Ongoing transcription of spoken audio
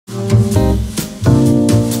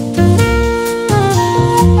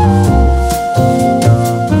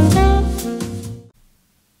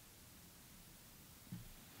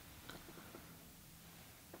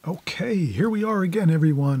Hey, here we are again,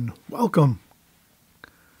 everyone. Welcome.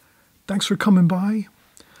 Thanks for coming by.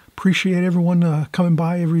 Appreciate everyone coming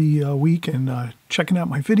by every week and checking out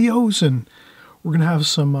my videos. And we're going to have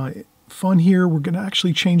some fun here. We're going to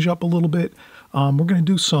actually change up a little bit. We're going to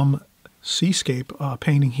do some seascape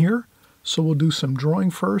painting here. So we'll do some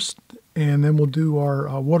drawing first, and then we'll do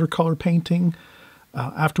our watercolor painting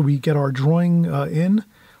after we get our drawing in,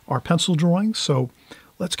 our pencil drawing. So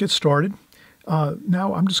let's get started.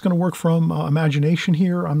 Now I'm just going to work from imagination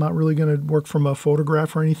here. I'm not really going to work from a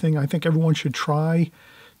photograph or anything. I think everyone should try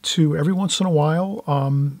to, every once in a while,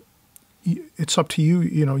 it's up to you.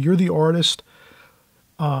 You know, you're the artist.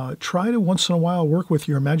 Try to once in a while work with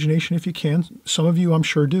your imagination if you can. Some of you, I'm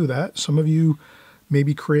sure, do that. Some of you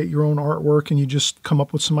maybe create your own artwork and you just come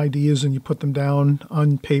up with some ideas and you put them down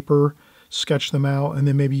on paper, sketch them out, and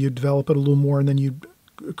then maybe you develop it a little more, and then you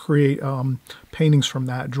create paintings from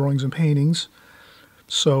that, drawings and paintings.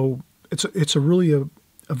 So it's a really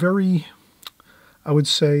a very, I would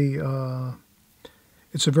say,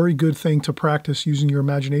 it's a very good thing to practice using your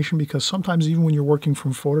imagination, because sometimes even when you're working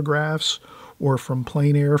from photographs or from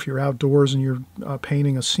plein air, if you're outdoors and you're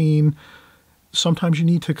painting a scene, sometimes you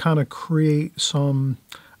need to kind of create some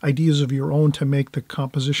ideas of your own to make the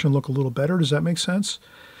composition look a little better. Does that make sense?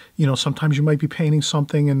 You know, sometimes you might be painting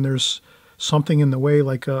something and there's something in the way,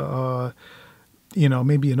 like you know,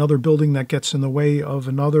 maybe another building that gets in the way of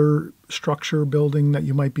another structure building that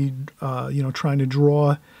you might be, you know, trying to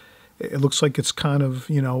draw. It looks like it's kind of,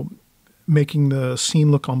 you know, making the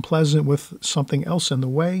scene look unpleasant with something else in the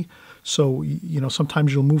way. So, you know,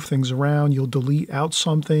 sometimes you'll move things around, you'll delete out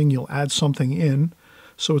something, you'll add something in.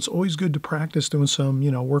 So it's always good to practice doing some,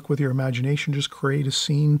 you know, work with your imagination. Just create a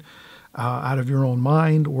scene out of your own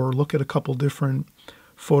mind, or look at a couple different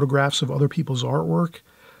photographs of other people's artwork,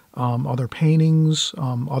 other paintings,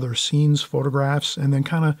 other scenes, photographs, and then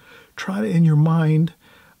kind of try to, in your mind,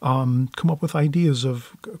 come up with ideas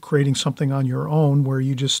of creating something on your own, where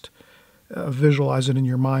you just visualize it in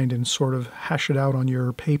your mind and sort of hash it out on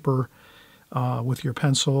your paper with your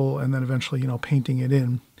pencil, and then eventually, you know, painting it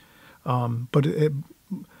in. But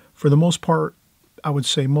for the most part, I would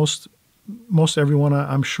say most everyone,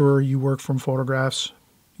 I'm sure, you work from photographs,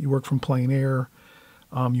 you work from plein air,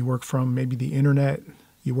 you work from maybe the internet,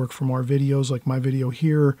 you work from our videos, like my video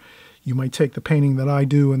here. You might take the painting that I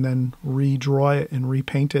do and then redraw it and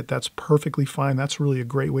repaint it. That's perfectly fine. That's really a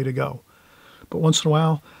great way to go. But once in a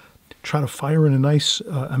while, try to fire in a nice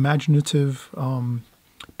imaginative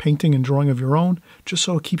painting and drawing of your own, just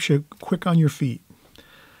so it keeps you quick on your feet.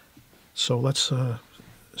 So let's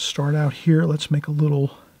start out here. Let's make a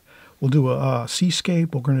little, we'll do a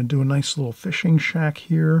seascape. We're going to do a nice little fishing shack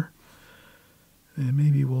here. And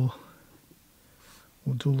maybe we'll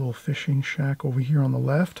do a little fishing shack over here on the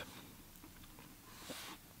left.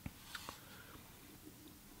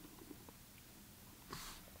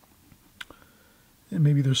 And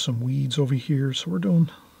maybe there's some weeds over here. So we're doing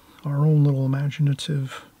our own little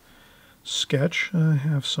imaginative sketch. I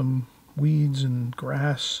have some weeds and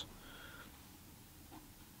grass.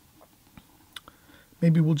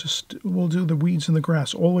 Maybe we'll do the weeds and the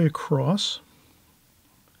grass all the way across.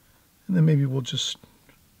 And then maybe we'll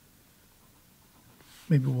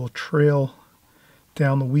trail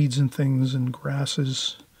down the weeds and things and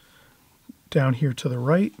grasses down here to the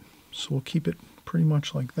right. So we'll keep it pretty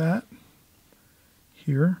much like that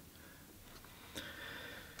here.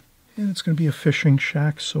 And it's going to be a fishing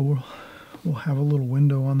shack, so we'll have a little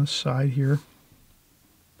window on the side here.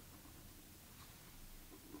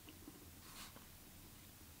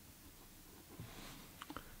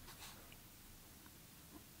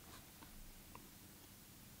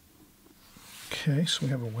 Okay, so we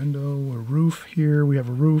have a window, a roof here. We have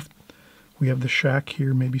a roof. We have the shack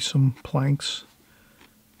here, maybe some planks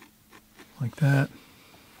like that.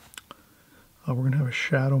 We're going to have a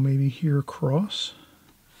shadow maybe here across.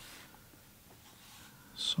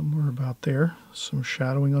 Somewhere about there. Some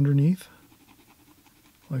shadowing underneath,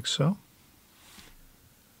 like so.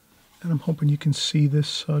 And I'm hoping you can see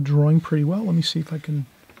this drawing pretty well. Let me see if I can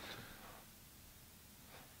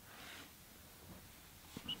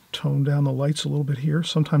tone down the lights a little bit here.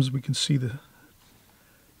 Sometimes we can see the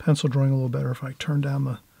pencil drawing a little better if I turn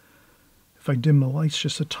down if I dim the lights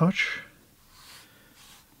just a touch.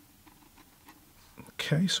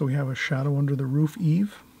 Okay, so we have a shadow under the roof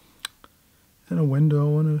eave, and a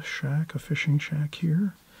window and a shack, a fishing shack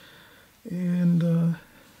here. And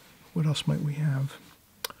what else might we have?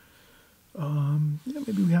 Yeah,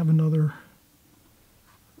 maybe we have another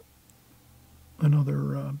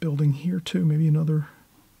building here too. Maybe another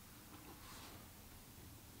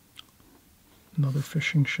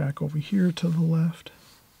fishing shack over here to the left.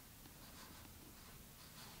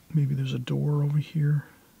 Maybe there's a door over here.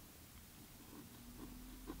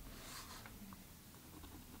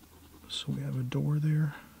 So we have a door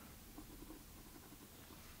there.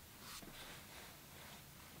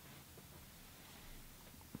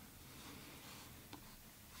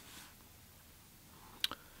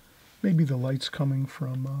 Maybe the light's coming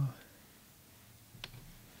from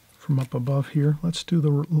up above here. Let's do the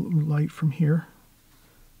light from here,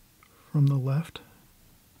 from the left.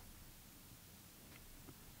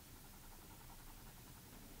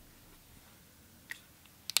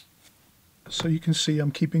 So you can see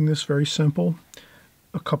I'm keeping this very simple.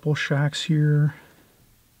 A couple shacks here.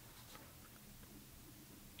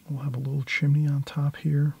 We'll have a little chimney on top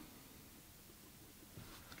here.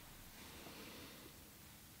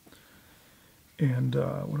 And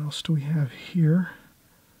what else do we have here?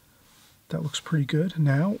 That looks pretty good.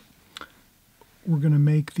 Now we're going to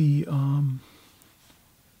make the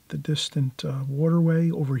distant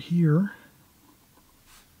waterway over here.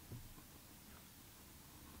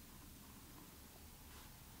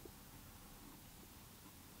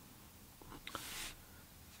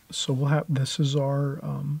 So we'll have, this is our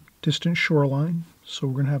distant shoreline. So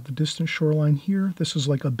we're going to have the distant shoreline here. This is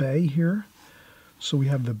like a bay here. So we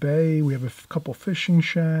have the bay, we have a couple fishing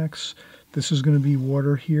shacks. This is going to be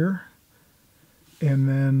water here. And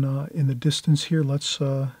then in the distance here, let's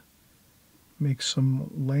make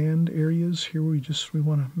some land areas here. We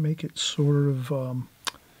want to make it sort of,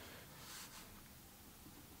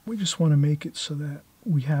 we just want to make it so that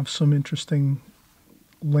we have some interesting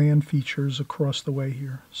land features across the way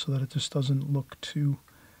here so that it just doesn't look too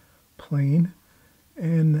plain.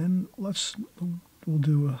 And then we'll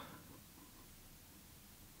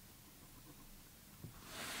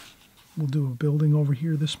do a building over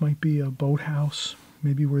here. This might be a boathouse,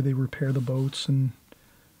 maybe where they repair the boats and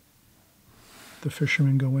the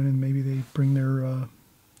fishermen go in and maybe they bring their,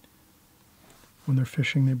 when they're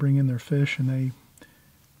fishing, they bring in their fish, and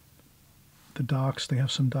the docks, they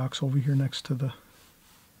have some docks over here next to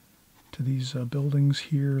these buildings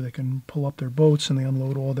here. They can pull up their boats and they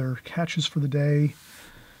unload all their catches for the day.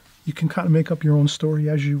 You can kind of make up your own story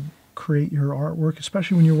as you create your artwork,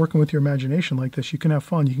 especially when you're working with your imagination like this. You can have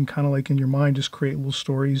fun. You can kind of like in your mind just create little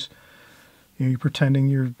stories. You know, you're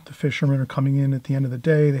pretending the fishermen are coming in at the end of the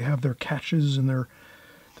day. They have their catches and their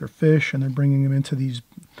fish, and they're bringing them into these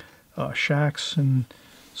shacks and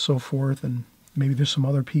so forth. And maybe there's some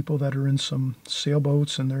other people that are in some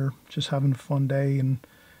sailboats and they're just having a fun day, and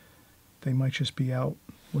they might just be out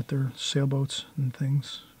with their sailboats and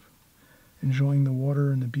things, enjoying the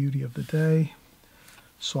water and the beauty of the day.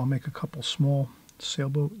 So I'll make a couple small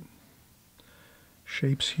sailboat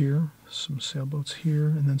shapes here, some sailboats here,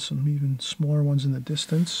 and then some even smaller ones in the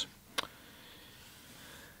distance.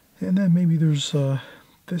 And then maybe there's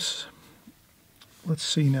this. Let's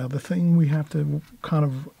see now. The thing we have to kind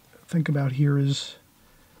of think about here is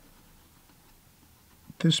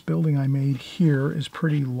this building I made here is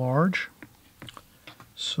pretty large.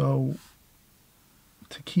 So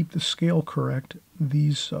to keep the scale correct,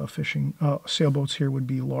 these sailboats here would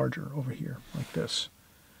be larger over here, like this.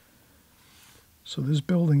 So this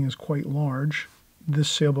building is quite large. This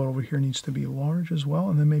sailboat over here needs to be large as well,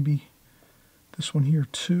 and then maybe this one here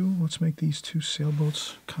too. Let's make these two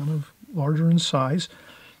sailboats kind of larger in size.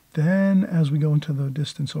 Then as we go into the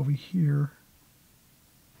distance over here,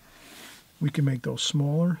 we can make those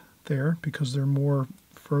smaller there because they're more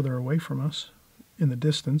further away from us in the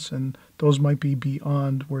distance, and those might be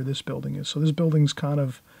beyond where this building is. So this building's kind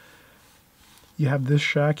of, you have this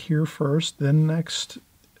shack here first, then next,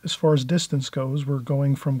 as far as distance goes, we're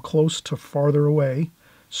going from close to farther away.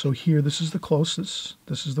 So here, this is the closest,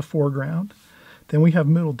 this is the foreground. Then we have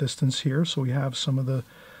middle distance here, so we have some of the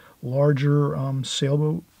larger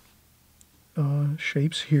sailboat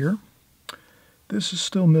shapes here. This is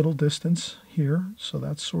still middle distance here, so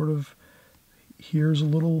that's sort of, here's a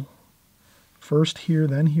little, first here,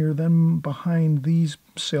 then behind these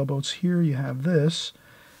sailboats here you have this,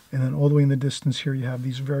 and then all the way in the distance here you have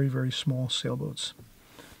these very, very small sailboats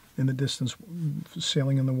in the distance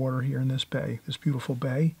sailing in the water here in this bay, this beautiful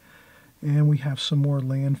bay. And we have some more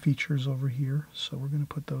land features over here, so we're going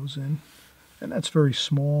to put those in. And that's very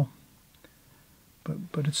small,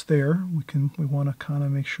 but it's there. We want to kind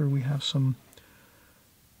of make sure we have some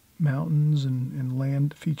mountains and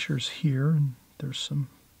land features here, and there's some,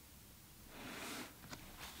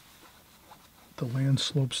 the land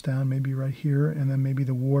slopes down maybe right here, and then maybe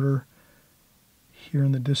the water here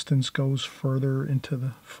in the distance goes further into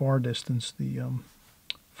the far distance, the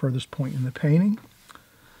furthest point in the painting.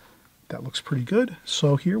 That looks pretty good.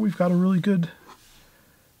 So here we've got a really good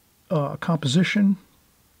composition,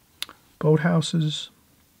 boathouses,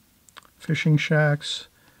 fishing shacks,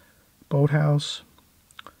 boathouse,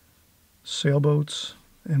 sailboats,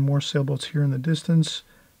 and more sailboats here in the distance.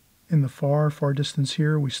 In the far distance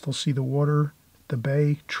here, we still see the water, the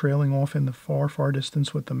bay trailing off in the far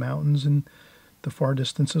distance with the mountains in the far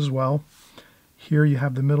distance as well. Here you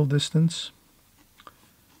have the middle distance.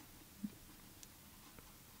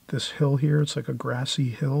 This hill here, it's like a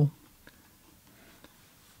grassy hill.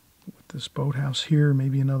 With this boathouse here,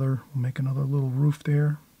 maybe we'll make another little roof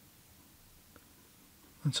there.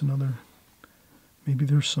 That's another, maybe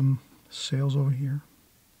there's some sails over here.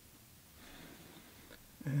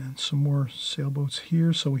 And some more sailboats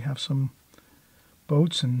here, so we have some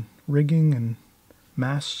boats and rigging and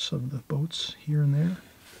masts of the boats here and there.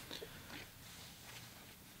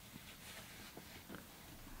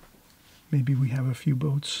 Maybe we have a few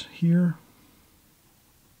boats here.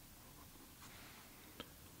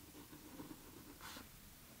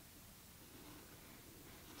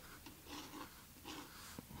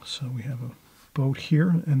 So we have a boat here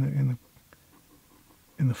in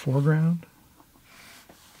the foreground.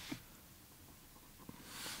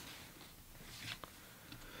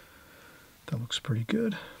 That looks pretty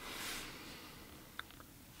good.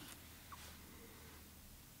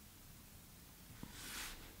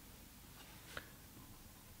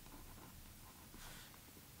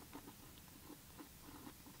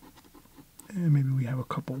 And maybe we have a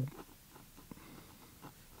couple.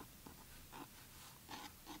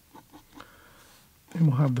 And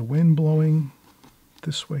we'll have the wind blowing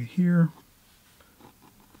this way here.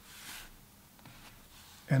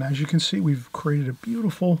 And as you can see, we've created a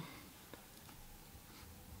beautiful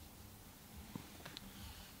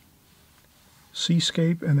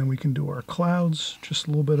seascape, and then we can do our clouds, just a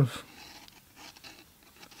little bit of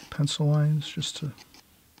pencil lines just to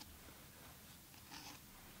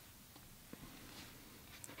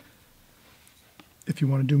if you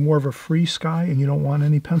want to do more of a free sky and you don't want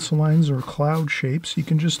any pencil lines or cloud shapes, you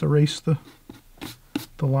can just erase the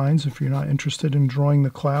lines if you're not interested in drawing the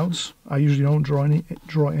clouds. I usually don't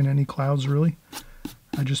draw in any clouds really.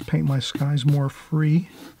 I just paint my skies more free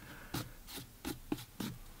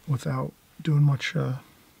without doing much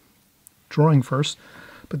drawing first.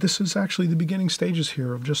 But this is actually the beginning stages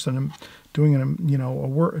here of just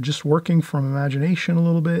just working from imagination a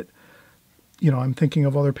little bit. I'm thinking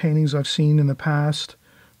of other paintings I've seen in the past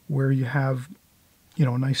where you have,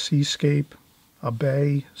 a nice seascape, a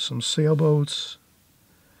bay, some sailboats,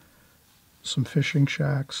 some fishing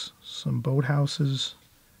shacks, some boathouses,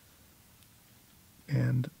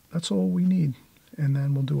 and that's all we need. And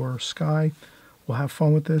then we'll do our sky. We'll have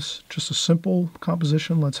fun with this. Just a simple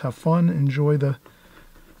composition. Let's have fun. Enjoy the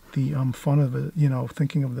fun of it.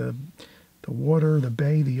 Thinking of the water, the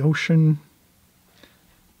bay, the ocean,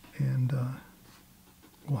 and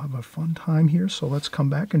we'll have a fun time here. So let's come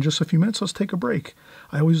back in just a few minutes. Let's take a break.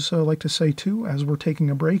 I always like to say too, as we're taking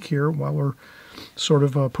a break here, while we're sort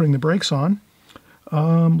of putting the brakes on,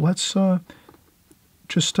 let's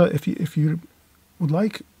if you would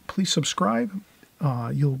like, please subscribe.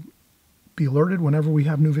 You'll be alerted whenever we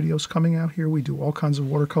have new videos coming out here. We do all kinds of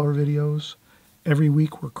watercolor videos. Every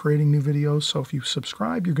week we're creating new videos. So if you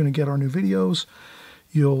subscribe, you're going to get our new videos.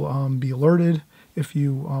 You'll be alerted. If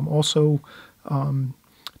you also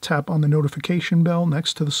tap on the notification bell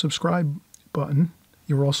next to the subscribe button,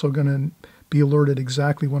 you're also going to be alerted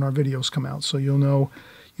exactly when our videos come out. So you'll know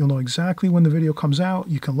exactly when the video comes out.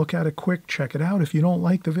 You can look at it quick, check it out. If you don't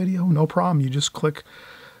like the video, no problem. You just click,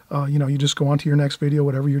 you just go on to your next video,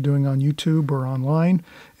 whatever you're doing on YouTube or online.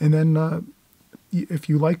 And then if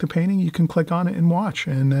you like the painting, you can click on it and watch,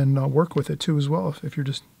 and then work with it too as well. If you're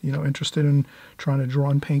just, interested in trying to draw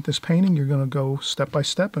and paint this painting, you're going to go step by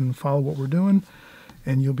step and follow what we're doing.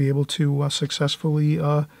 And you'll be able to successfully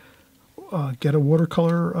get a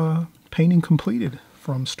watercolor painting completed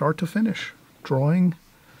from start to finish, drawing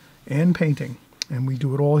and painting. And we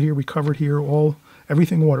do it all here. We covered here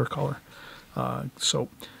everything watercolor. So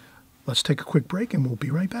let's take a quick break and we'll be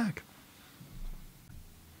right back.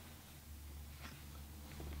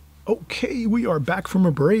 Okay, we are back from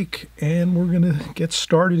a break and we're going to get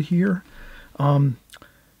started here.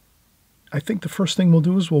 I think the first thing we'll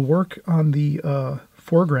do is we'll work on the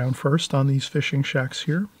foreground first on these fishing shacks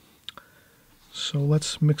here. So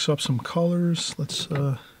let's mix up some colors. Let's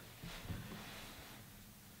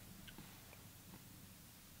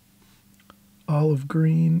olive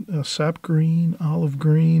green, sap green, olive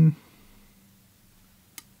green,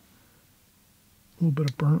 a little bit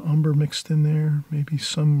of burnt umber mixed in there, maybe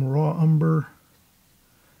some raw umber.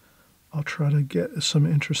 I'll try to get some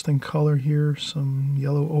interesting color here, some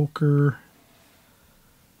yellow ochre,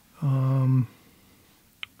 a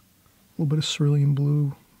little bit of cerulean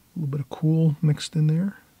blue, A little bit of cool mixed in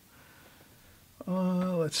there.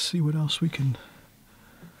 Let's see what else we can,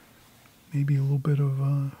 maybe a little bit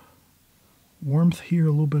of warmth here,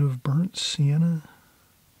 a little bit of burnt sienna.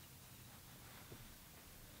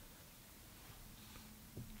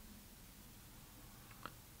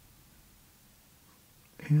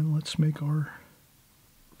 And let's make our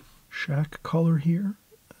shack color here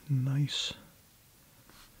a nice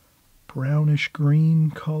brownish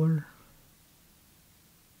green color.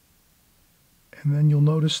 And then you'll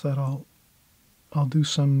notice that I'll do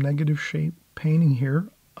some negative shape painting here.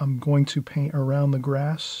 I'm going to paint around the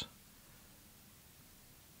grass.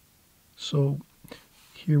 So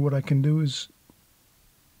here what I can do is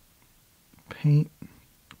paint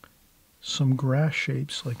some grass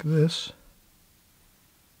shapes like this.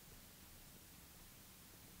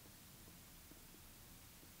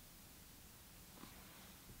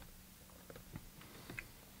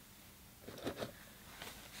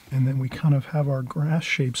 And then we kind of have our grass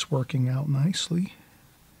shapes working out nicely.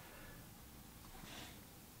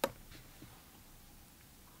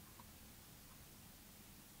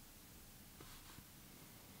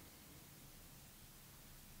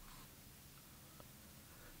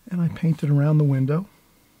 And I painted around the window.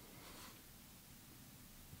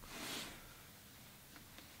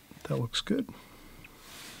 That looks good.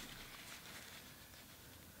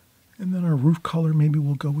 And then our roof color, maybe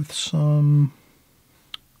we'll go with some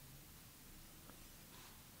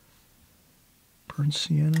burnt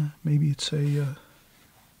sienna. Maybe it's a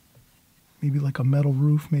maybe like a metal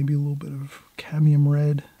roof, maybe a little bit of cadmium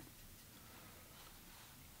red.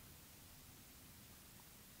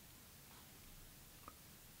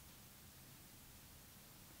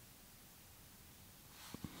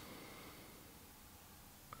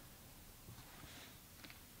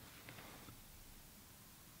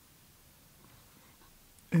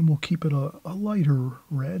 And we'll keep it a lighter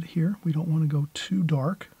red here. We don't want to go too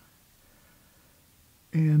dark.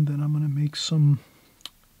 And then I'm going to make some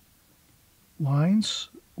lines.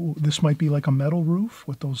 This might be like a metal roof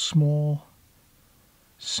with those small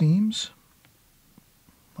seams,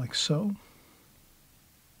 like so.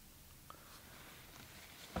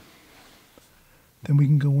 Then we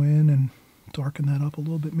can go in and darken that up a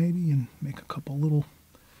little bit maybe and make a couple little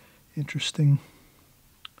interesting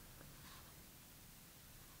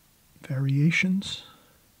variations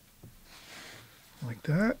like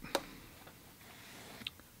that.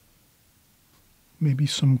 Maybe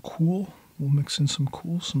some cool. We'll mix in some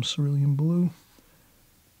cool, some cerulean blue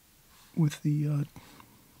with the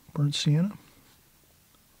burnt sienna.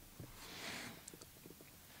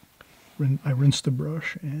 I rinse the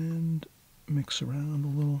brush and mix around a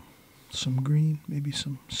little, some green, maybe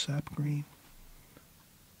some sap green.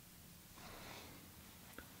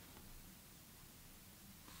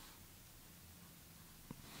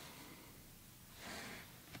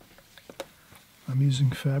 I'm using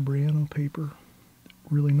Fabriano paper,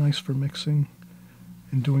 really nice for mixing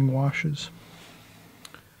and doing washes.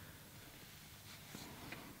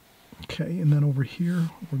 Okay, and then over here,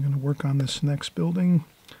 we're going to work on this next building.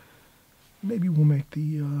 Maybe we'll make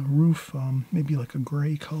the roof maybe like a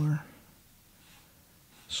gray color.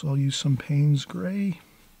 So I'll use some Payne's gray,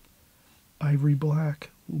 ivory black,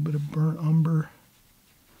 a little bit of burnt umber.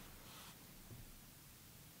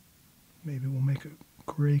 Maybe we'll make a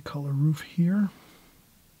gray color roof here.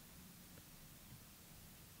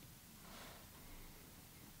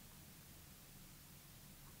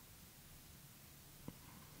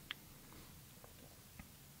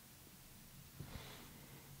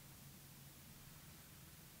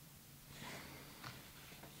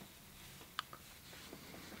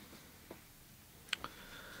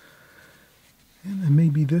 And then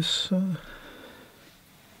maybe this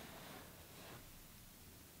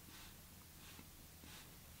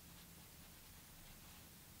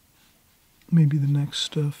maybe the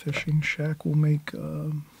next fishing shack will make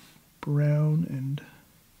brown and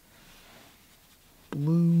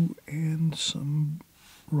blue and some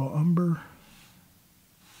raw umber.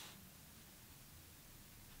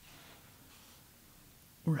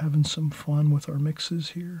 We're having some fun with our mixes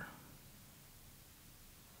here.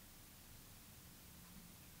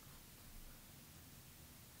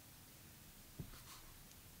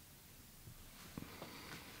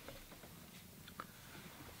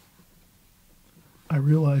 I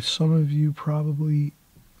realize some of you probably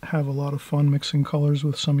have a lot of fun mixing colors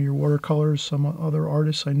with some of your watercolors. Some other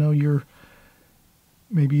artists, I know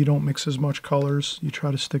maybe you don't mix as much colors. You try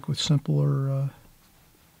to stick with simpler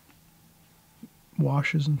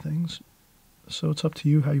washes and things. So it's up to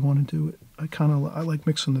you how you want to do it. I like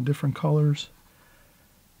mixing the different colors.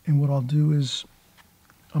 And what I'll do is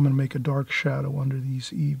I'm going to make a dark shadow under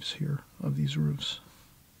these eaves here of these roofs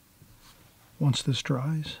once this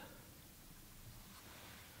dries.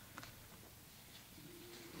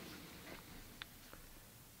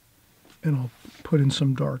 And I'll put in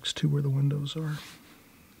some darks too where the windows are.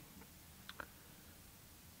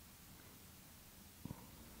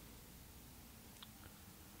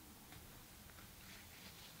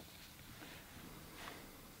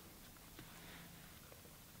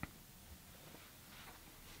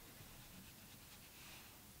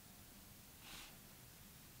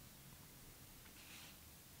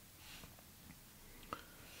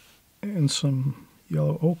 And some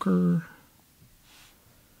yellow ochre,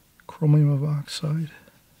 chromium of oxide.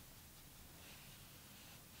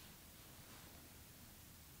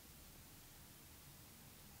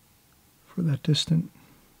 For that distant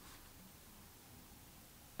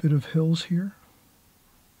bit of hills here.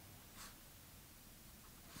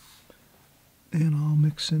 And I'll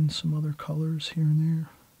mix in some other colors here and there.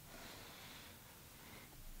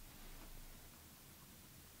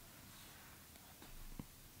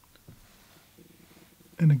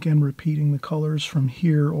 And again, repeating the colors from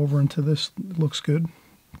here over into this looks good.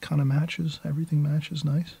 Kind of matches. Everything matches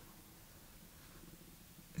nice.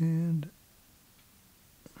 And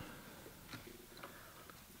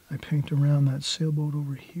I paint around that sailboat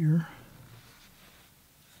over here.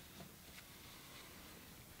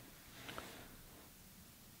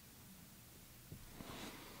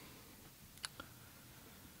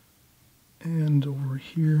 And over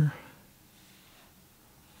here,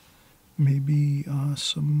 maybe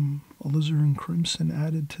some alizarin crimson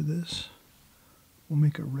added to this. We'll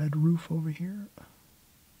make a red roof over here.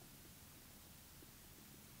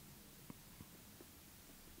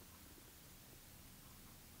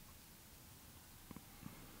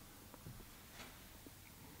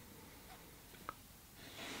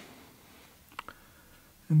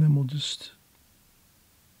 And then we'll just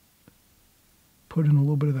put in a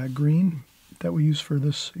little bit of that green that we use for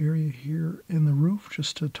this area here in the roof,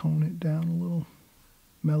 just to tone it down a little,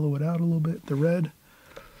 mellow it out a little bit, the red.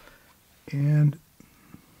 And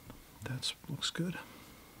that looks good.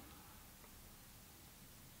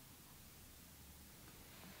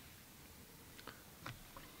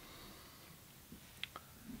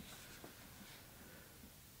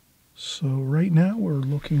 So right now we're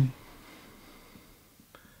looking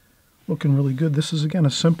really good. This is again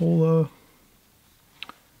a simple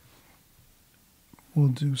we'll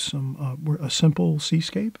do some a simple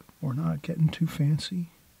seascape. We're not getting too fancy.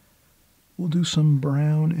 We'll do some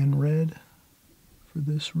brown and red for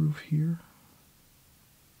this roof here.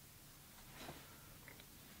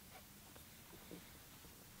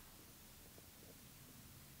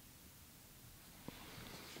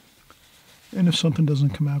 And if something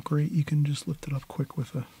doesn't come out great, you can just lift it up quick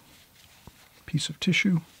with a piece of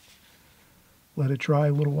tissue. Let it dry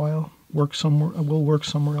a little while. Work somewhere. We'll work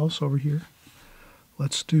somewhere else over here.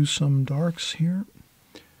 Let's do some darks here.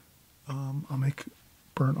 I'll make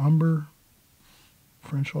burnt umber,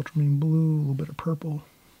 French ultramarine blue, a little bit of purple.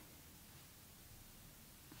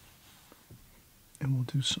 And we'll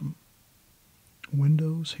do some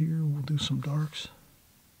windows here. We'll do some darks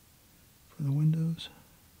for the windows.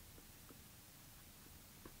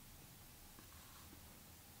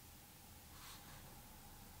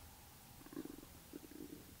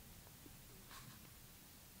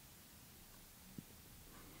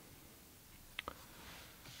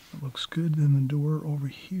 Looks good. Then the door over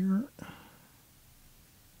here.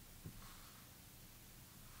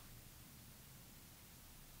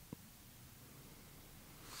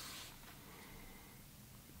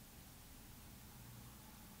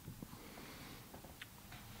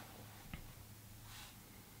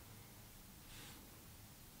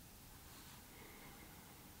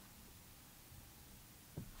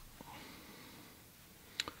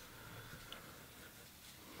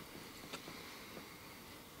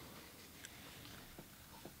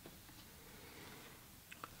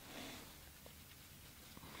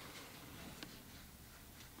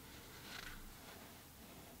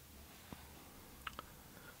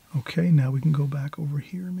 Okay, now we can go back over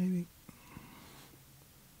here maybe.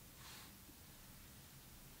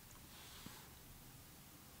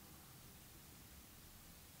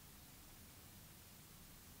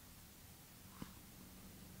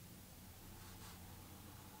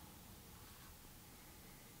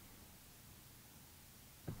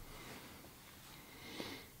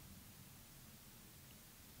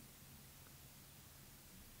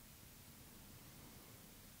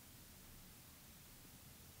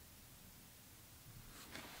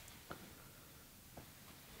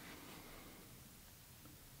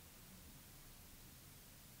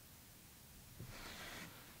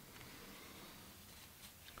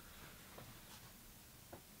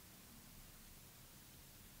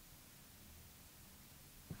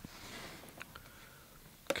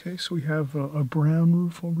 Okay, so we have a brown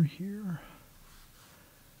roof over here.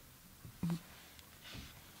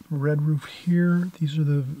 Red roof here. These are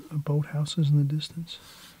the boathouses in the distance.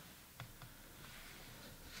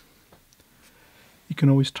 You can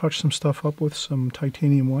always touch some stuff up with some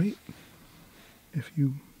titanium white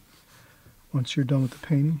once you're done with the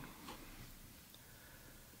painting.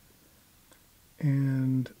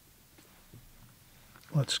 And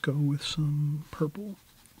let's go with some purple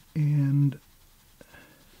and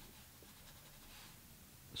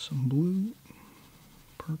some blue,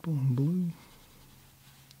 purple and blue.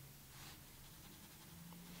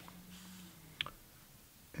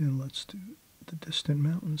 And let's do the distant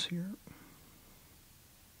mountains here.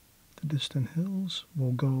 The distant hills.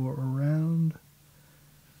 We'll go around.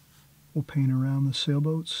 We'll paint around the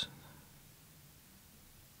sailboats.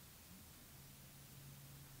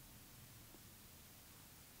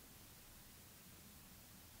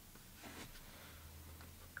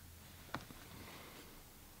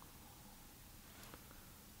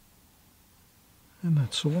 And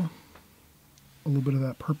that's all. A little bit of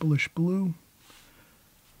that purplish blue.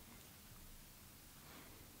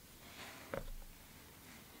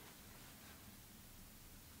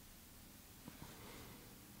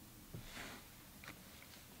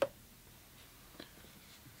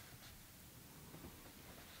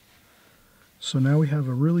 So now we have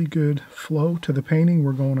a really good flow to the painting.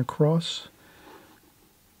 We're going across,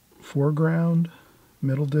 foreground,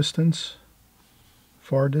 middle distance,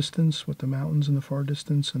 far distance with the mountains in the far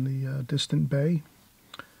distance and the distant bay.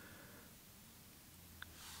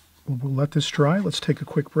 We'll let this dry. Let's take a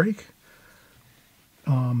quick break.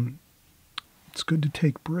 It's good to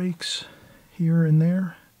take breaks here and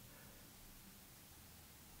there.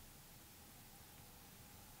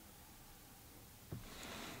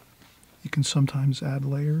 You can sometimes add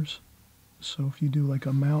layers. So if you do like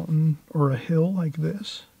a mountain or a hill like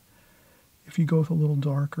this, if you go with a little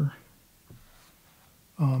darker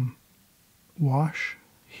wash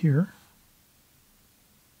here,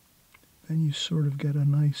 then you sort of get a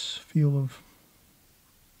nice feel of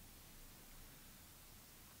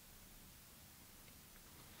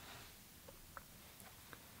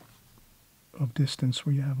distance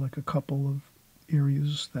where you have like a couple of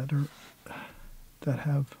areas that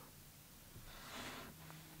have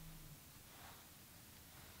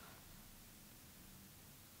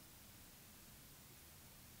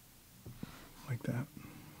like that.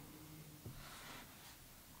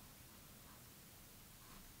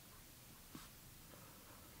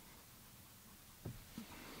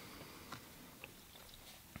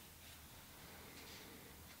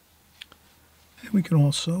 And we can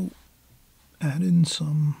also add in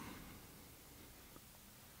some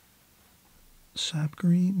sap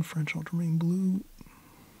green, French ultramarine blue,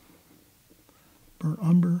 burnt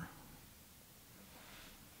umber,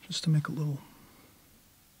 just to make a little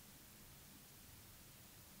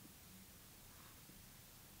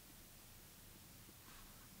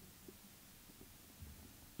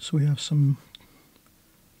so we have some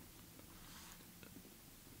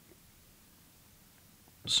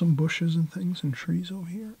bushes and things and trees over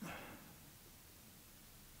here.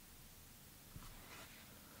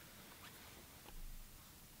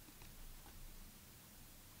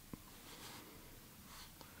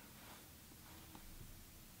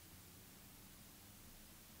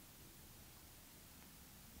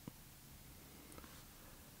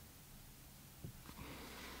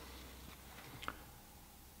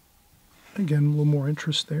 Again, a little more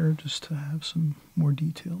interest there just to have some more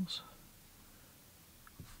details.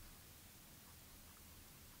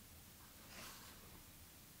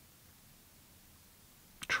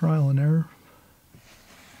 Trial and error.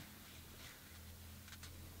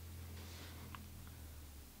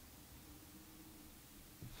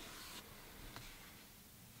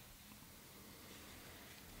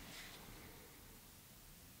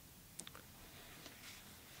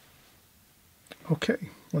 Okay,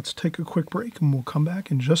 let's take a quick break and we'll come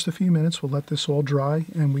back in just a few minutes. We'll let this all dry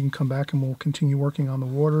and we can come back and we'll continue working on the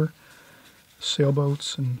water,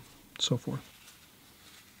 sailboats, and so forth.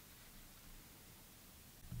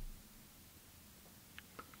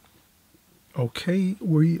 Okay,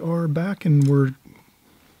 we are back and we're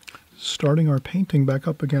starting our painting back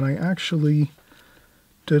up again. I actually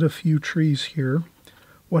did a few trees here.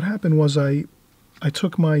 What happened was I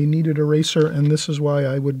took my kneaded eraser, and this is why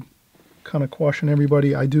I would kind of caution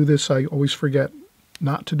everybody. I do this, I always forget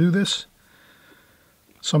not to do this.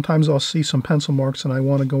 Sometimes I'll see some pencil marks and I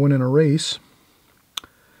want to go in and erase.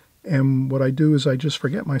 And what I do is I just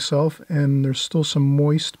forget myself and there's still some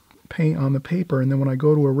moist paint on the paper. And then when I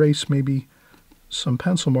go to erase maybe some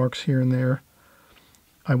pencil marks here and there,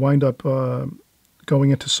 I wind up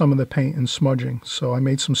going into some of the paint and smudging. So I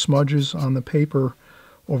made some smudges on the paper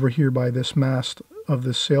over here by this mast of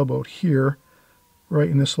this sailboat here, right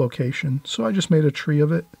in this location. So I just made a tree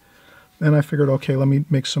of it. Then I figured, okay, let me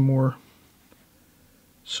make some more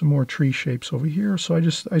tree shapes over here. So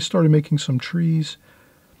I started making some trees.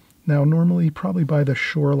 Now normally probably by the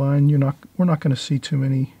shoreline we're not going to see too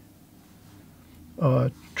many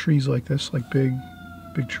trees like this, like big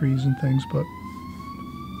trees and things, but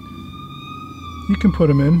you can put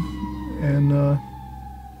them in, and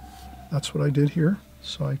that's what I did here.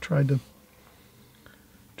 So I tried to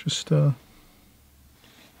just I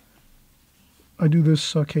do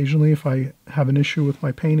this occasionally if I have an issue with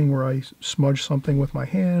my painting where I smudge something with my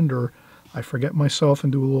hand, or I forget myself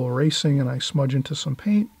and do a little erasing and I smudge into some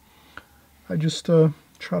paint. I just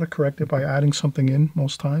try to correct it by adding something in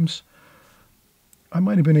most times. I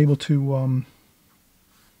might have been able to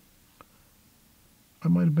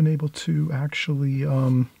actually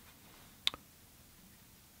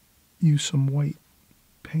use some white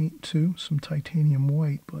paint too, some titanium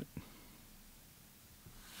white, but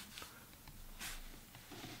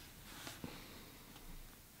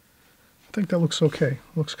I think that looks okay.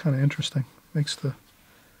 Looks kind of interesting. Makes the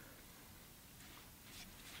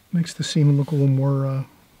scene look a little more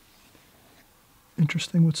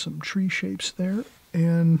interesting with some tree shapes there.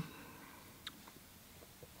 And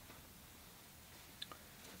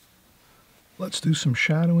let's do some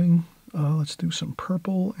shadowing. Let's do some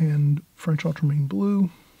purple and French ultramarine blue.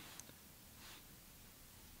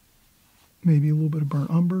 Maybe a little bit of burnt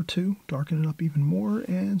umber too, darken it up even more,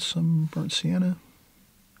 and some burnt sienna.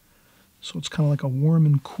 So it's kind of like a warm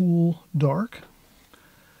and cool dark.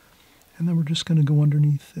 And then we're just going to go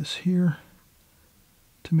underneath this here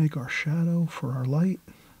to make our shadow for our light.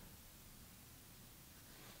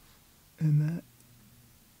 And that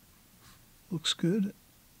looks good.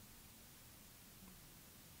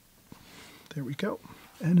 There we go.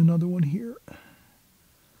 And another one here.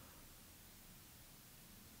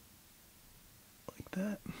 Like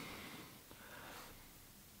that.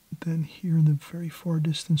 Then here in the very far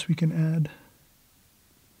distance we can add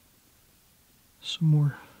some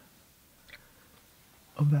more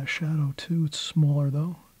of that shadow too. It's smaller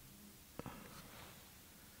though.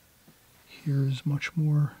 Here is much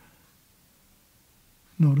more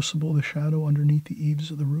noticeable, the shadow underneath the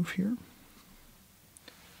eaves of the roof here.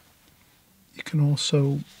 You can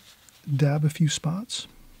also dab a few spots.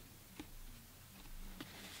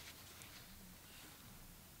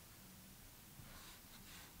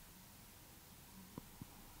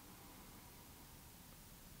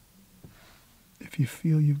 If you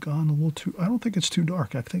feel you've gone a little too, I don't think it's too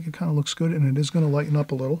dark. I think it kind of looks good, and it is going to lighten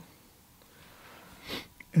up a little.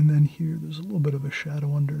 And then here, there's a little bit of a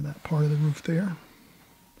shadow under that part of the roof there.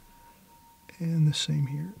 And the same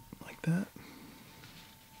here, like that.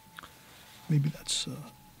 Maybe that's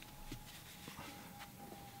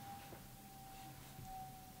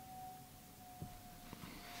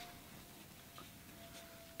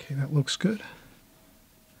okay, that looks good.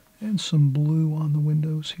 And some blue on the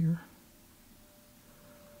windows here.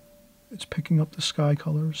 It's picking up the sky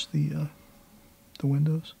colors, the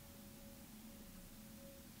windows.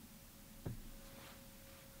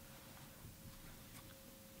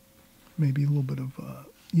 Maybe a little bit of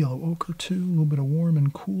yellow ochre too, a little bit of warm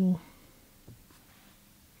and cool.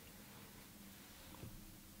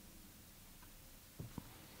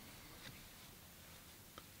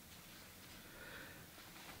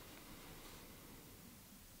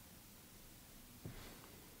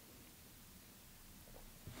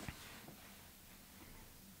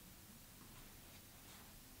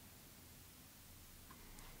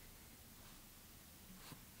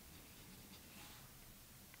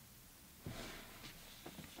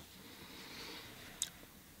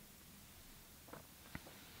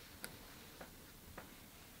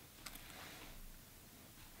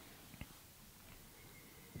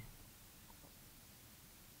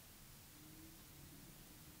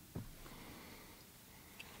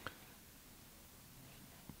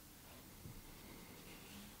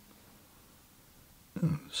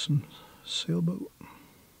 Some sailboat.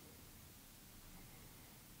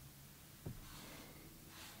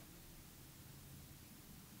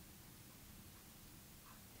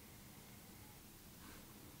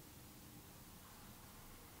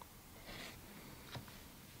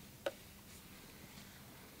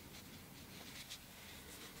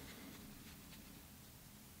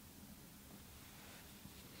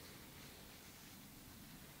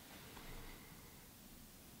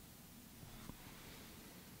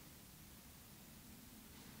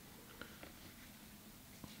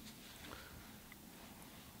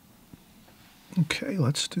 Okay,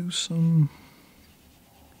 let's do some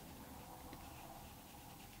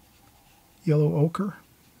yellow ochre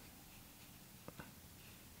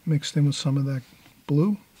mixed in with some of that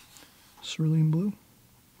blue, cerulean blue.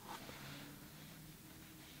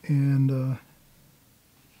 And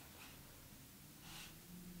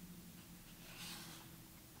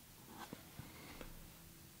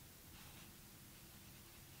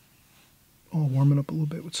I'll warm it up a little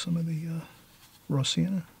bit with some of the raw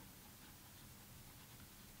sienna.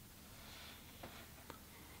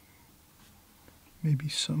 Maybe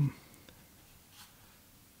some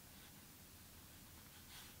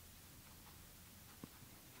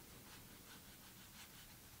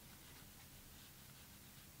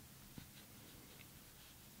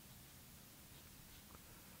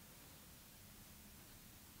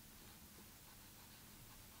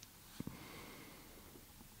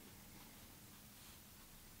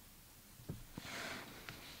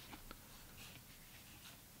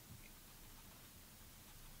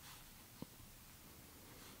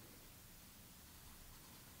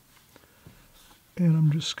and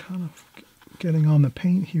I'm just kind of getting on the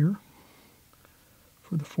paint here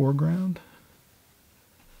for the foreground.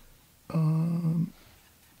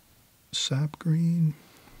 Sap green,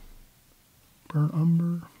 burnt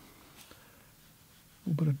umber, a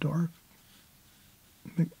little bit of dark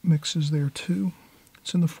mixes there too.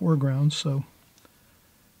 It's in the foreground, so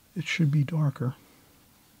it should be darker.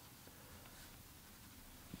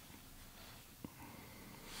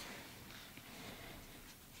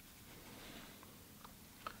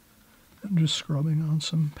 I'm just scrubbing on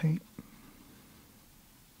some paint,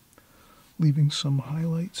 leaving some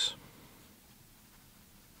highlights.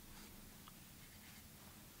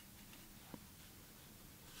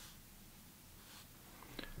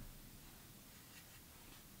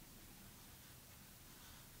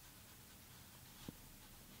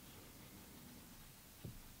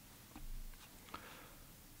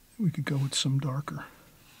 We could go with some darker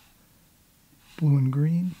blue and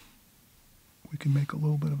green. We can make a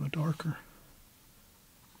little bit of a darker.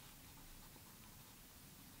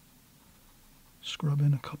 Scrub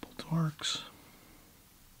in a couple darks.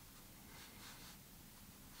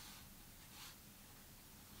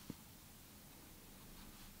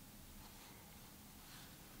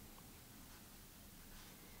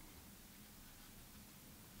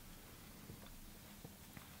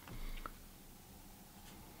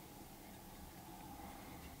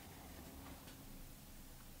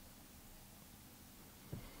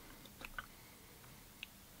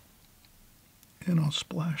 And I'll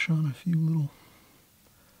splash on a few little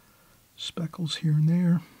speckles here and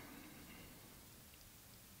there.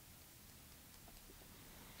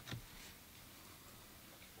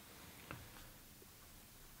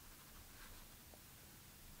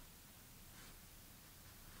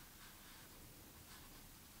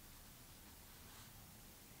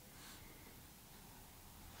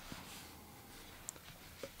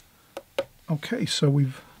 Okay, so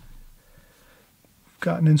we've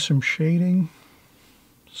gotten in some shading,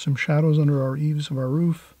 some shadows under our eaves of our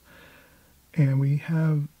roof, and we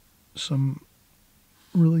have some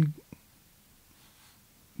really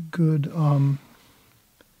good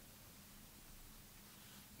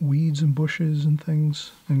weeds and bushes and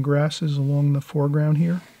things and grasses along the foreground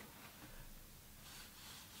here.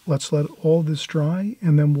 Let's let all this dry,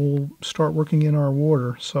 and then we'll start working in our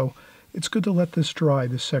water. So it's good to let this dry,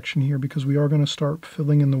 this section here, because we are going to start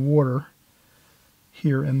filling in the water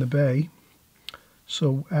here in the bay.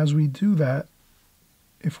 So as we do that,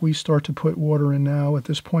 if we start to put water in now at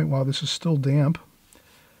this point while this is still damp,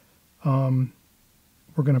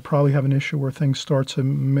 we're going to probably have an issue where things start to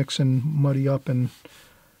mix and muddy up. And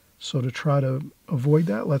so to try to avoid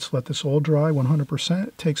that, let's let this all dry 100%.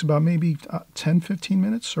 It takes about maybe 10-15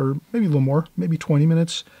 minutes, or maybe a little more, maybe 20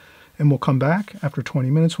 minutes. And we'll come back after 20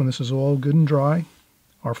 minutes when this is all good and dry,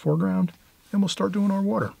 our foreground, and we'll start doing our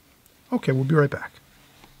water. Okay, we'll be right back.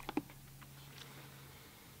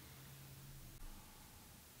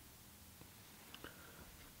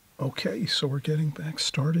 Okay, so we're getting back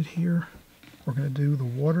started here. We're going to do the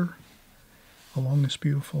water along this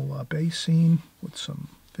beautiful bay scene with some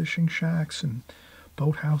fishing shacks and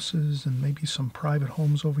boathouses and maybe some private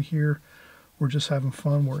homes over here. We're just having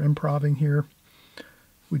fun. We're improvising here.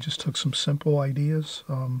 We just took some simple ideas,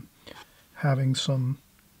 having some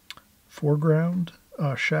foreground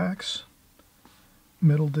shacks,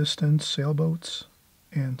 middle distance sailboats,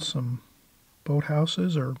 and some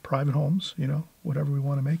boathouses or private homes, you know, whatever we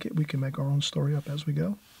want to make it. We can make our own story up as we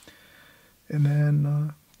go. And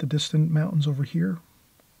then the distant mountains over here,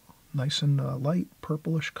 nice and light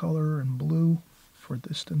purplish color and blue for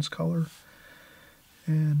distance color,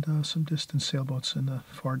 and some distant sailboats in the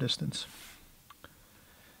far distance.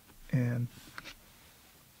 And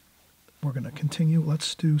we're going to continue.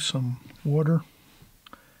 Let's do some water.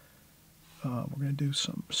 We're going to do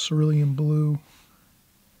some cerulean blue,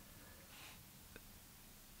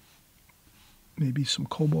 maybe some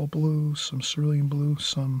cobalt blue, some cerulean blue,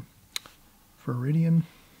 some viridian,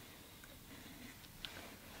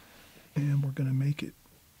 and we're going to make it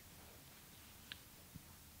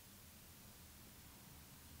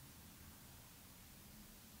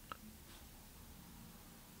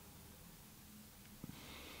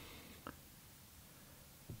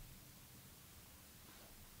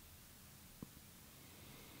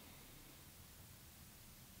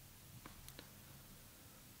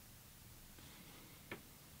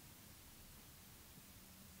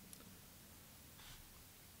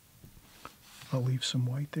I'll leave some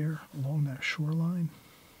white there along that shoreline.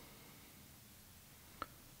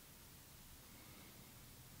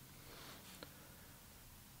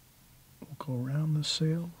 We'll go around the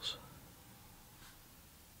sails.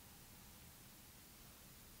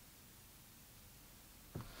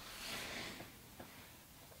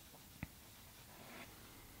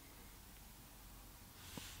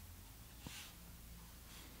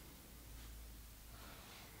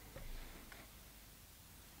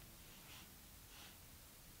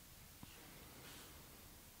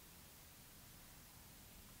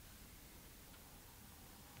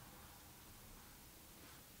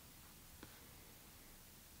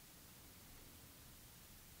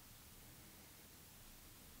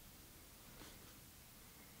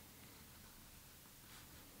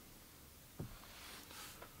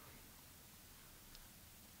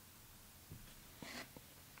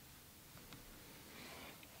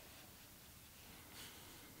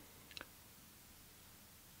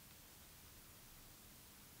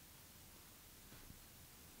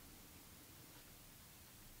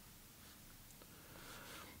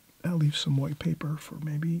 I'll leave some white paper for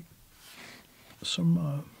maybe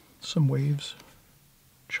some waves,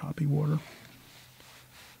 choppy water.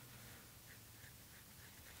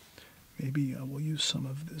 Maybe we'll use some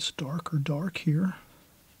of this darker dark here.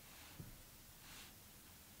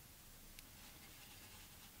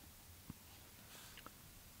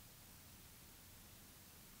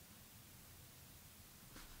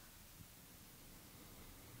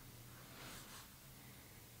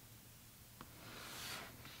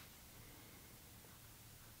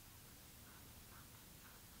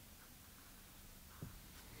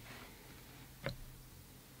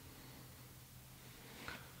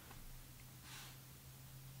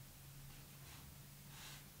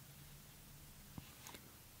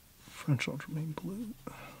 French ultramarine blue.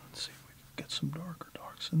 Let's see if we can get some darker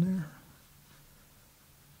darks in there.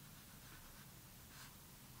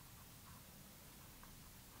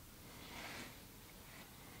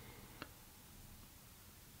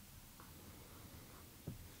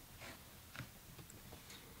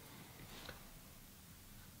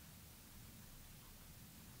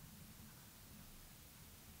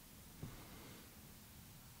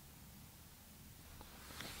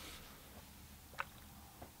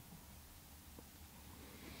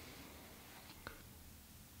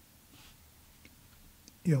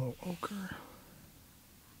 Yellow ochre.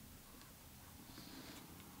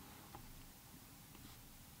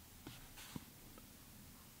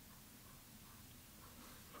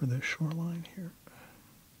 For this shoreline here.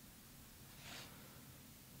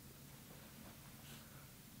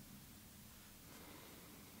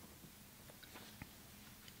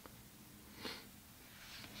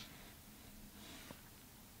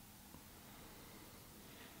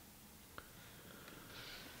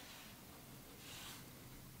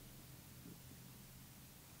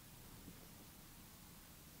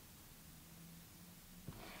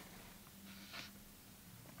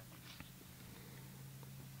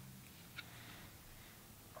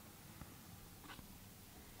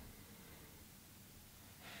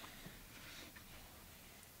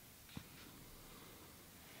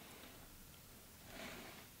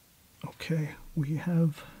 Okay, we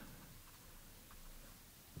have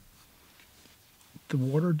the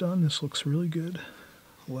water done. This looks really good.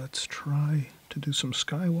 Let's try to do some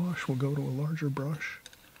sky wash. We'll go to a larger brush,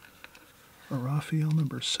 a Raphael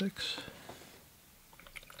number 6.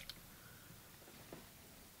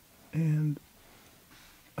 And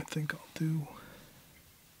I think I'll do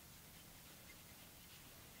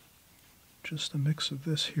just a mix of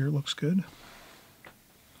this here. Looks good.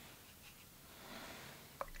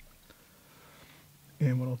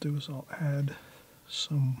 And what I'll do is I'll add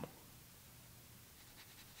some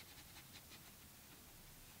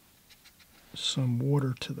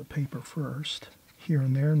water to the paper first, here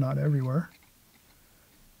and there, not everywhere.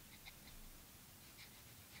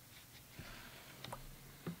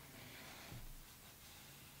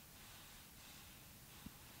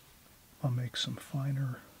 I'll make some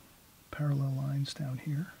finer parallel lines down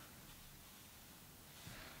here.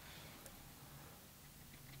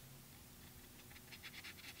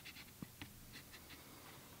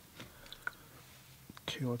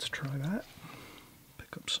 Okay, let's try that.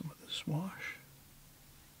 Pick up some of this wash.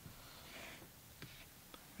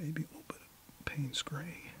 Maybe a little bit of Payne's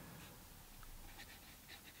Gray.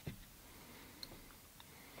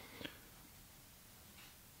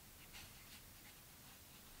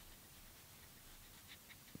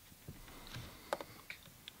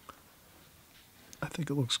 I think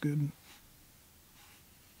it looks good.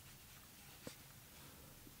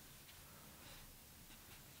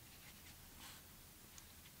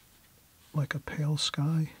 Like a pale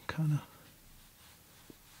sky, kind of.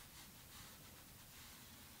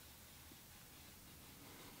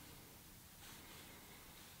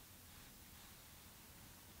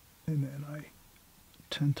 And then I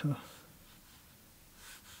tend to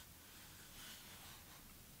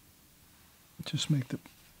just make the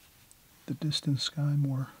distant sky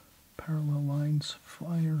more parallel lines,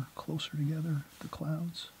 finer, closer together, the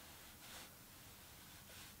clouds.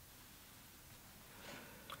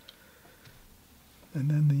 And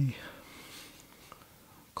then the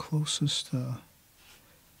closest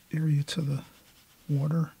area to the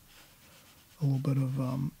water, a little bit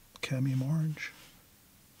of cadmium orange,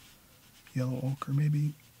 yellow ochre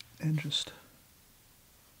maybe, and just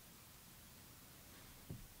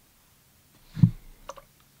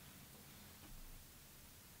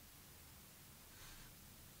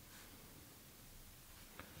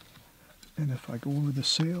and if I go over the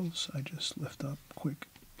sails, I just lift up quick.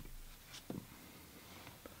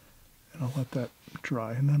 And I'll let that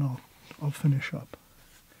dry, and then I'll finish up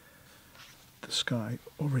the sky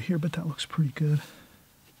over here, but that looks pretty good.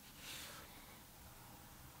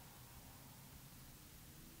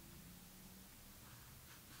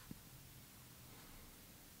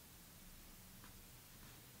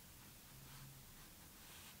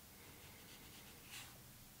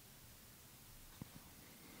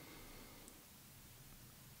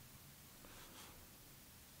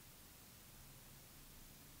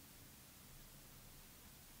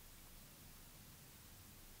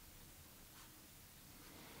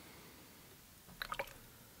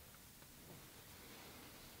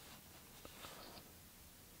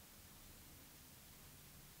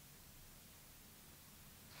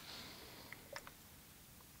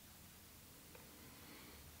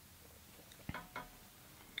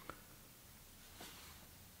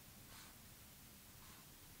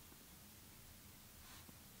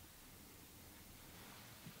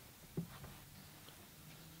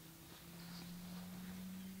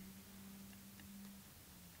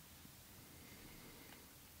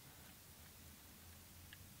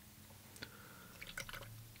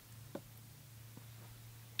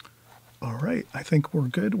 All right, I think we're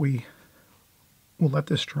good. We'll let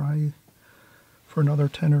this dry for another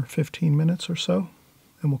 10 or 15 minutes or so,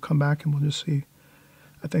 and we'll come back and we'll just see.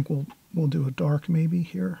 I think we'll do a dark maybe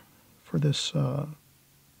here for this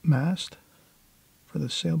mast, for the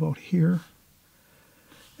sailboat here,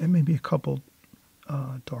 and maybe a couple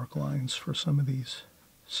dark lines for some of these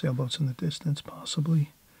sailboats in the distance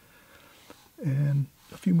possibly, and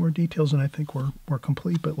a few more details, and I think we're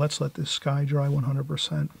complete. But let's let this sky dry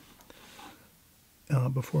 100%.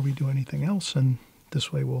 Before we do anything else, and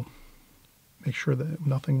this way we'll make sure that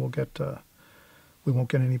nothing will get, we won't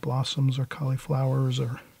get any blossoms or cauliflowers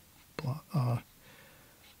or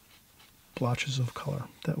blotches of color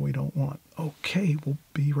that we don't want. Okay, we'll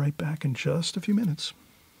be right back in just a few minutes.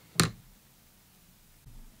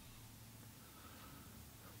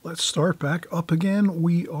 Let's start back up again.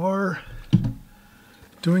 We are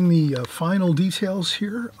doing the final details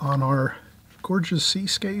here on our gorgeous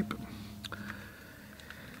seascape.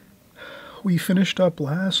 We finished up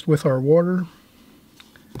last with our water.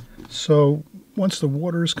 So once the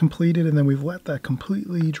water is completed and then we've let that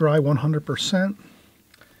completely dry 100%,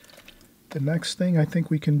 the next thing I think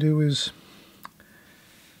we can do is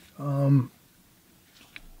I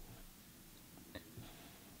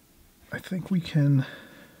think we can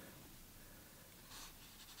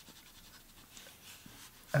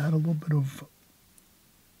add a little bit of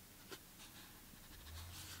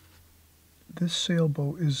this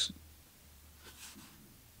sailboat is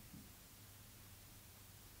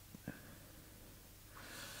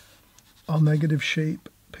I'll negative shape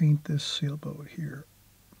paint this sailboat here.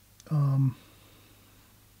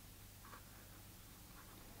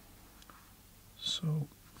 So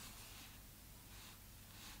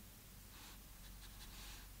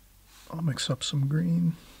I'll mix up some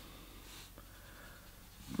green,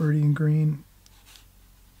 Viridian green,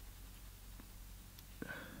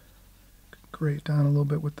 gray it down a little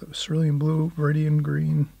bit with the cerulean blue, viridian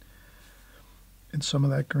green, and some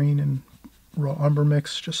of that green and raw umber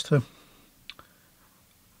mix, just to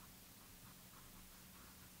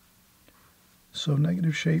so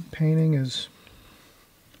negative shape painting is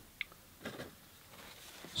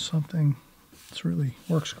something that really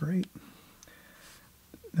works great.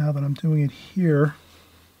 Now that I'm doing it here,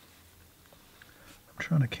 I'm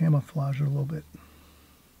trying to camouflage it a little bit.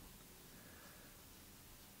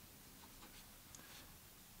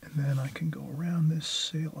 And then I can go around this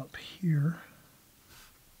sail up here.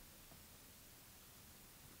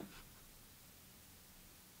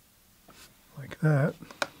 Like that.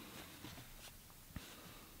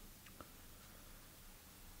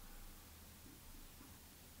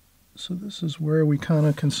 So this is where we kind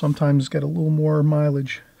of can sometimes get a little more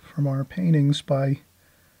mileage from our paintings by...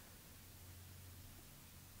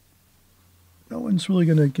 No one's really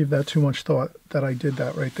going to give that too much thought that I did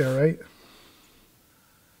that right there, right?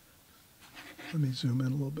 Let me zoom in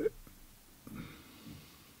a little bit.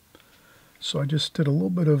 So I just did a little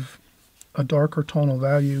bit of a darker tonal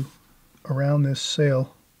value around this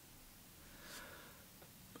sail.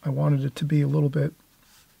 I wanted it to be a little bit...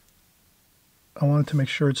 I wanted to make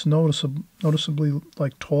sure it's noticeably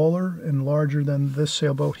like taller and larger than this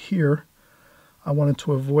sailboat here. I wanted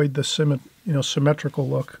to avoid the symmetrical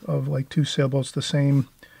look of like two sailboats the same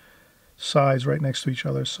size right next to each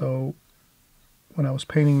other. So when I was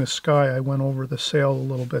painting the sky, I went over the sail a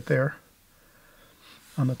little bit there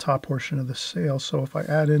on the top portion of the sail. So if I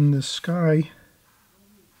add in this sky,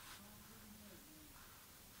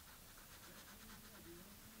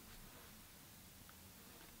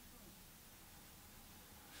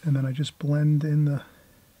 and then I just blend in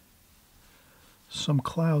some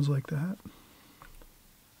clouds like that.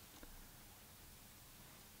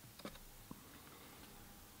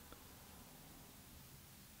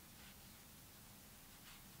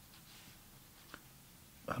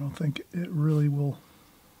 I don't think it really will.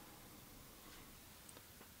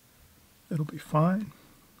 It'll be fine.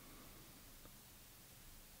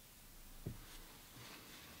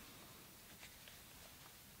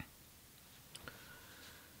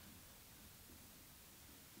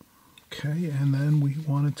 Okay, and then we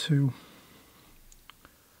wanted to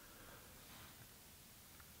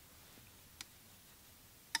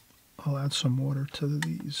I'll add some water to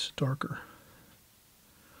these darker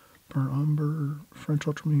burnt umber, French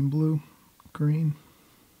ultramarine blue, green,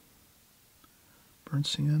 burnt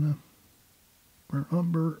sienna, burnt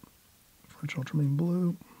umber, French ultramarine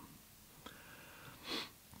blue,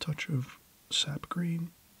 touch of sap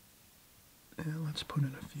green, and let's put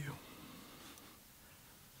in a few.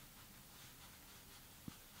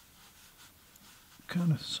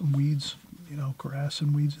 Kind of some weeds, grass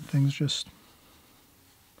and weeds and things, just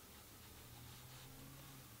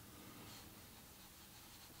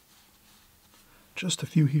a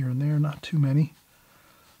few here and there, not too many.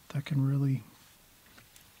 That can really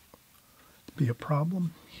be a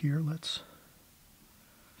problem. Here,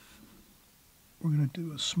 we're going to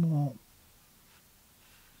do a small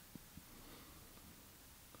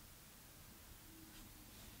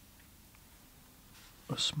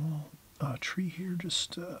tree here,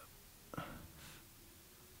 just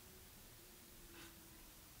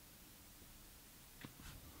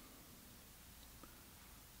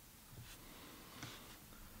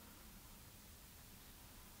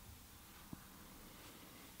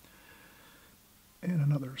and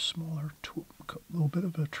another smaller little bit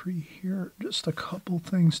of a tree here. Just a couple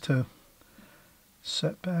things to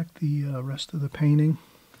set back the rest of the painting.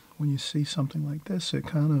 When you see something like this, it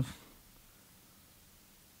kind of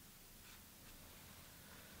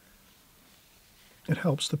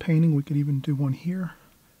helps the painting. We could even do one here.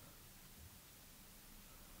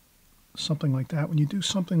 Something like that. When you do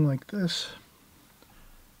something like this,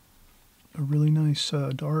 a really nice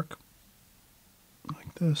dark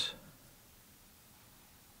like this,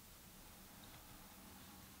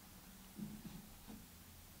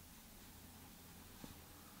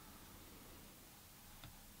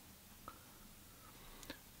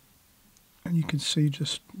 and you can see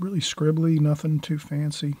just really scribbly, nothing too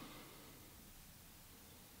fancy.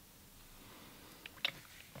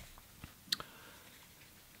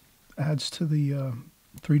 Adds to the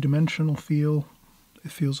three-dimensional feel.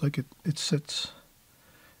 It feels like it sits,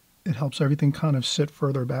 it helps everything kind of sit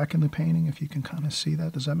further back in the painting, if you can kind of see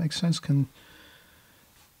that. Does that make sense?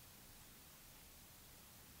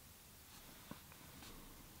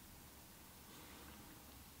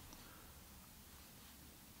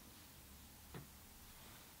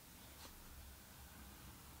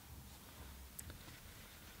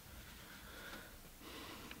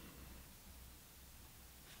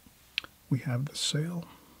 we have the sail,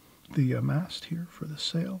 the mast here for the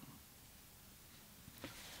sail.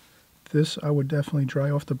 This I would definitely dry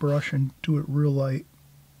off the brush and do it real light,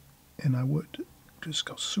 and I would just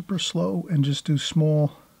go super slow and just do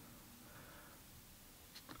small,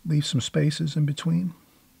 leave some spaces in between.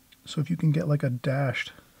 So if you can get like a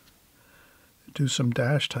dashed, do some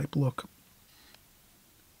dash type look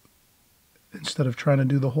instead of trying to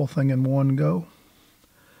do the whole thing in one go,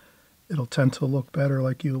 it'll tend to look better.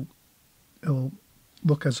 Like it'll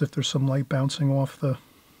look as if there's some light bouncing off the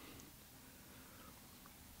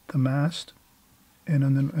mast,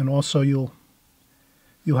 and also you'll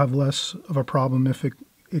have less of a problem if it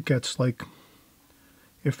gets like,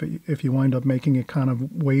 if you wind up making it kind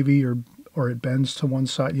of wavy or it bends to one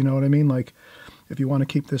side, you know what I mean? Like if you want to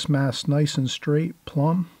keep this mast nice and straight,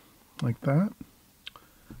 plumb, like that,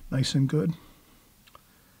 nice and good,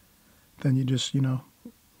 then you just,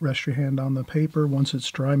 rest your hand on the paper. Once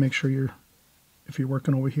it's dry, make sure if you're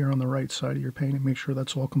working over here on the right side of your painting, make sure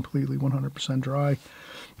that's all completely 100% dry.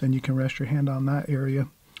 Then you can rest your hand on that area.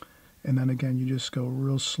 And then again, you just go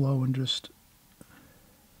real slow and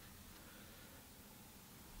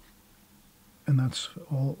and that's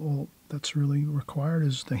all that's really required,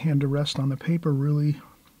 is the hand to rest on the paper really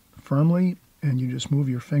firmly, and you just move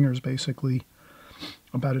your fingers basically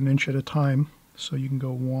about an inch at a time. So you can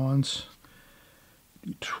go once,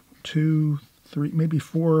 two, three, maybe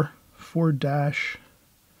four dash,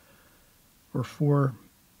 or four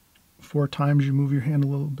times. You move your hand a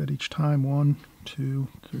little bit each time. 1, 2,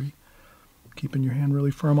 3, keeping your hand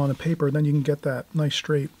really firm on the paper. Then you can get that nice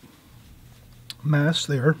straight mass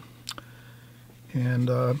there. And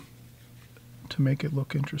to make it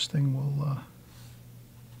look interesting,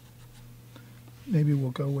 maybe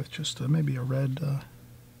we'll go with just maybe a red.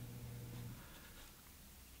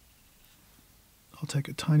 I'll take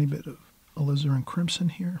a tiny bit of alizarin crimson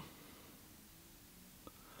here,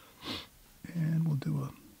 and we'll do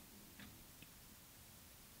a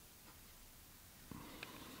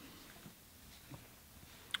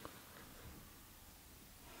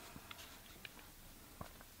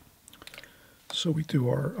so we do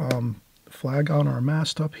our flag on our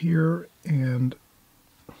mast up here, and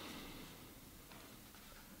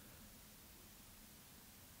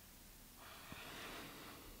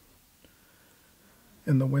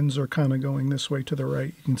the winds are kind of going this way to the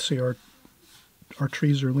right. You can see our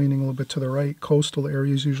trees are leaning a little bit to the right. Coastal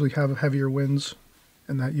areas usually have heavier winds,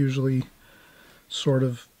 and that usually sort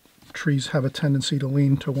of, trees have a tendency to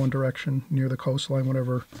lean to one direction near the coastline,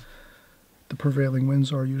 whatever the prevailing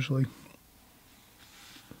winds are usually.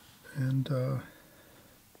 And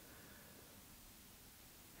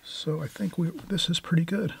so I think this is pretty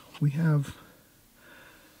good. We have,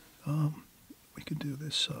 we could do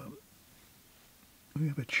this, we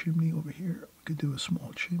have a chimney over here. We could do a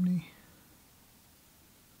small chimney.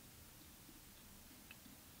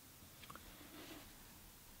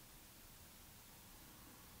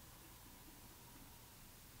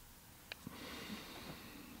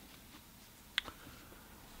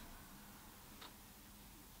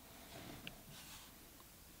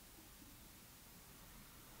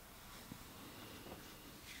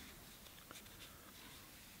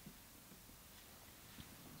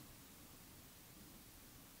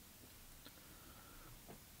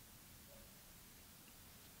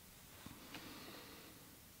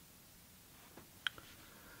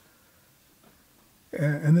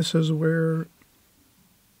 And this is where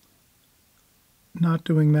not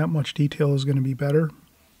doing that much detail is going to be better.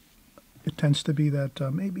 It tends to be that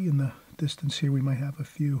maybe in the distance here we might have a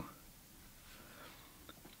few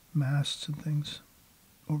masts and things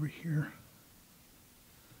over here.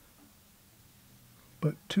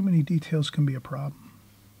 But too many details can be a problem.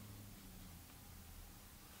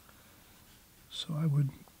 So I would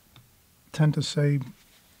tend to say,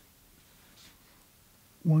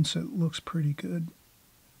 once it looks pretty good,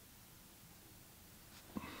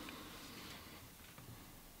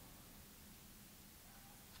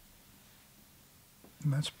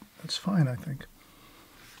 and that's fine, I think.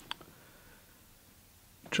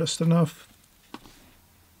 Just enough.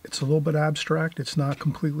 It's a little bit abstract. It's not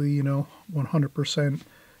completely, 100%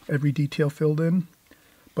 every detail filled in,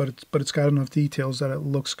 but it's got enough details that it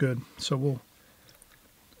looks good. So we'll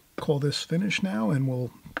call this finished now, and we'll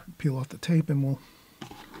peel off the tape, and we'll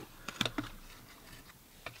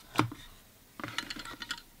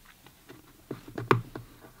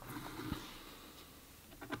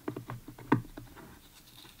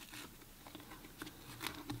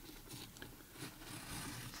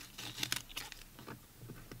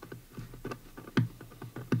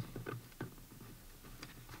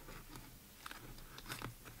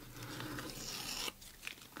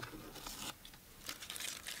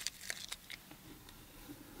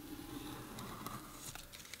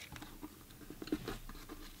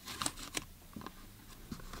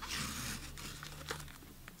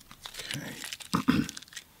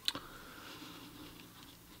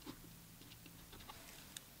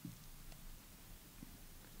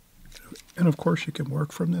And of course you can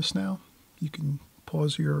work from this now. You can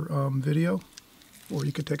pause your video, or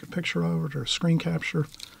you could take a picture of it or screen capture.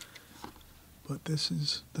 But this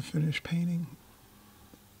is the finished painting.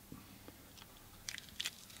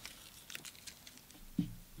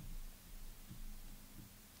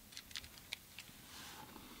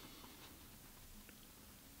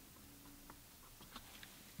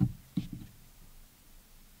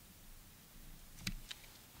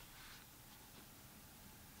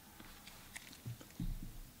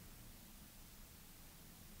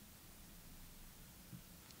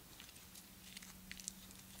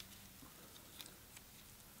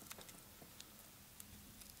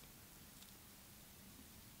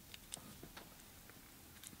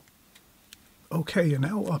 Okay, and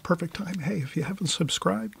now a perfect time. Hey, if you haven't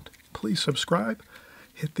subscribed, please subscribe.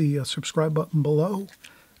 Hit the subscribe button below.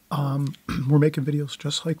 We're making videos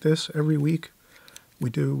just like this every week. We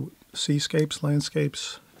do seascapes,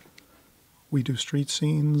 landscapes. We do street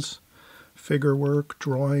scenes, figure work,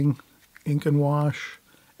 drawing, ink and wash,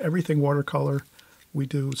 everything watercolor. We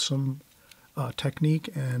do some technique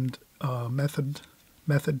and method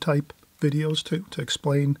type videos too, to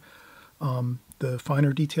explain the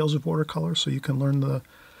finer details of watercolor, so you can learn the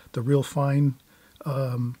real fine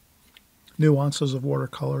nuances of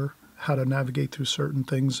watercolor, how to navigate through certain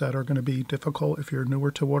things that are going to be difficult if you're newer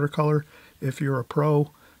to watercolor. If you're a pro,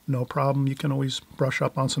 no problem. You can always brush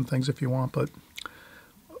up on some things if you want, but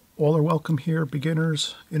all are welcome here.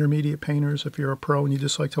 Beginners, intermediate painters. If you're a pro and you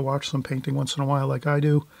just like to watch some painting once in a while like I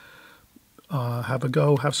do, have a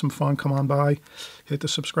go, have some fun, come on by, hit the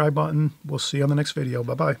subscribe button. We'll see you on the next video.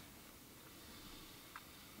 Bye-bye.